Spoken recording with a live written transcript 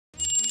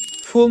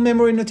full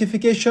memory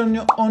notification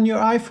on your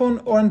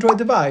iPhone or Android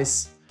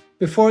device.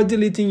 Before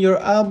deleting your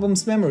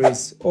album's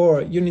memories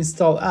or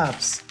uninstall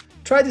apps,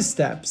 try these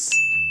steps.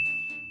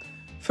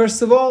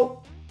 First of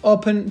all,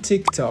 open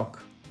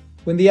TikTok.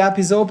 When the app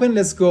is open,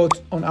 let's go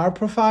on our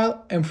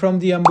profile and from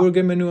the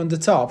hamburger menu on the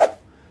top,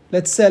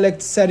 let's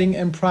select Setting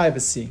and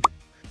Privacy.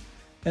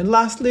 And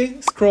lastly,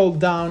 scroll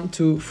down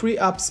to Free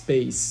Up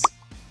Space.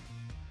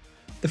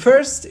 The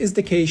first is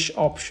the cache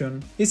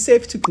option. It's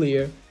safe to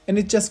clear and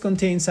it just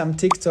contains some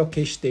TikTok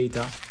cache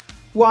data,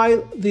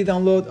 while the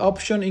download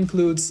option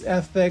includes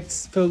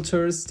effects,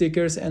 filters,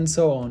 stickers and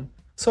so on.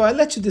 So I'll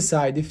let you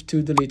decide if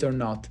to delete or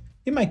not.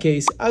 In my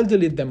case, I'll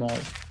delete them all.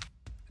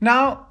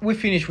 Now we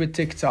finish with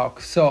TikTok,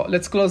 so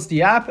let's close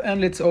the app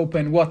and let's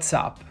open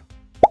WhatsApp.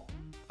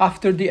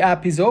 After the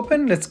app is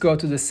open, let's go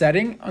to the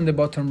setting on the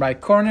bottom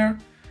right corner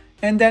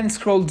and then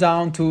scroll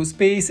down to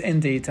Space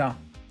and Data,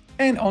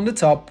 and on the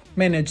top,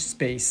 Manage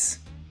Space.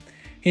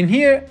 In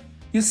here,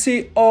 you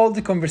see all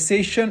the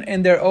conversation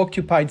and their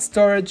occupied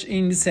storage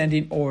in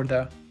descending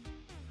order.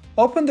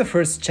 Open the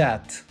first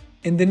chat.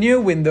 In the new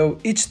window,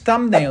 each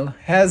thumbnail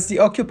has the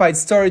occupied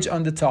storage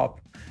on the top,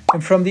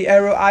 and from the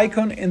arrow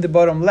icon in the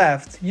bottom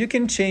left, you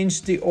can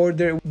change the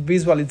order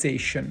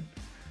visualization.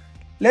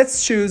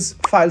 Let's choose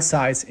file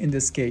size in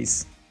this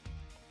case.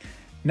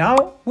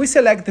 Now we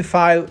select the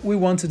file we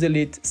want to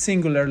delete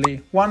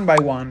singularly, one by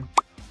one,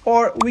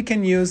 or we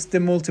can use the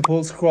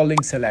multiple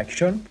scrolling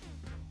selection,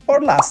 or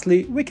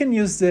lastly, we can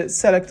use the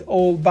Select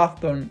All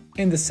button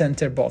in the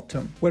center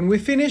bottom. When we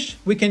finish,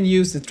 we can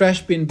use the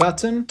Trash Bin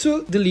button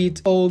to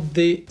delete all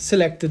the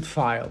selected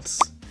files.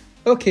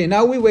 Okay,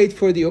 now we wait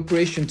for the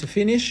operation to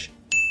finish,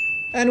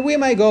 and we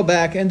might go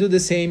back and do the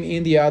same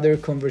in the other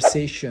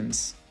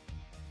conversations.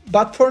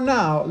 But for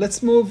now,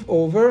 let's move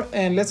over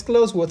and let's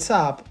close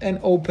WhatsApp and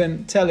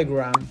open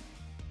Telegram.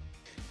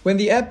 When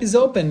the app is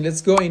open,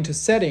 let's go into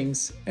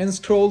Settings and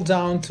scroll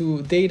down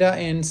to Data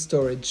and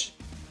Storage.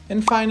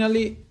 And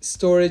finally,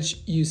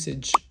 Storage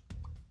Usage.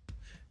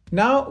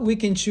 Now we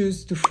can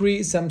choose to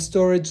free some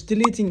storage,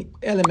 deleting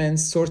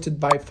elements sorted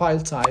by file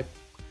type.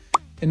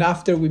 And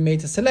after we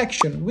made a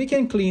selection, we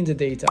can clean the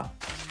data.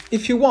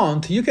 If you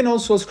want, you can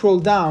also scroll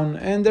down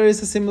and there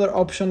is a similar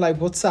option like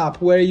WhatsApp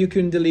where you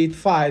can delete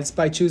files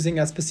by choosing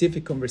a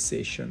specific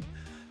conversation.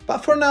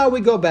 But for now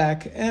we go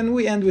back and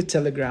we end with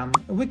Telegram.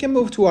 We can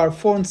move to our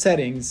phone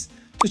settings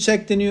to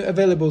check the new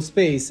available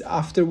space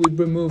after we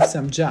remove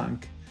some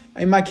junk.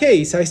 In my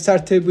case, I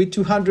started with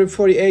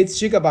 248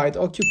 GB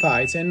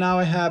occupied and now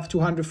I have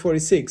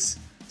 246,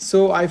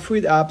 so I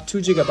freed up 2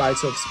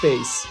 GB of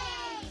space.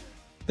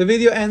 The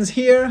video ends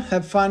here.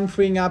 Have fun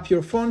freeing up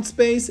your phone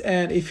space,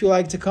 and if you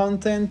like the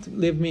content,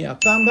 leave me a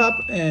thumb up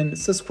and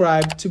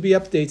subscribe to be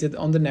updated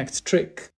on the next trick.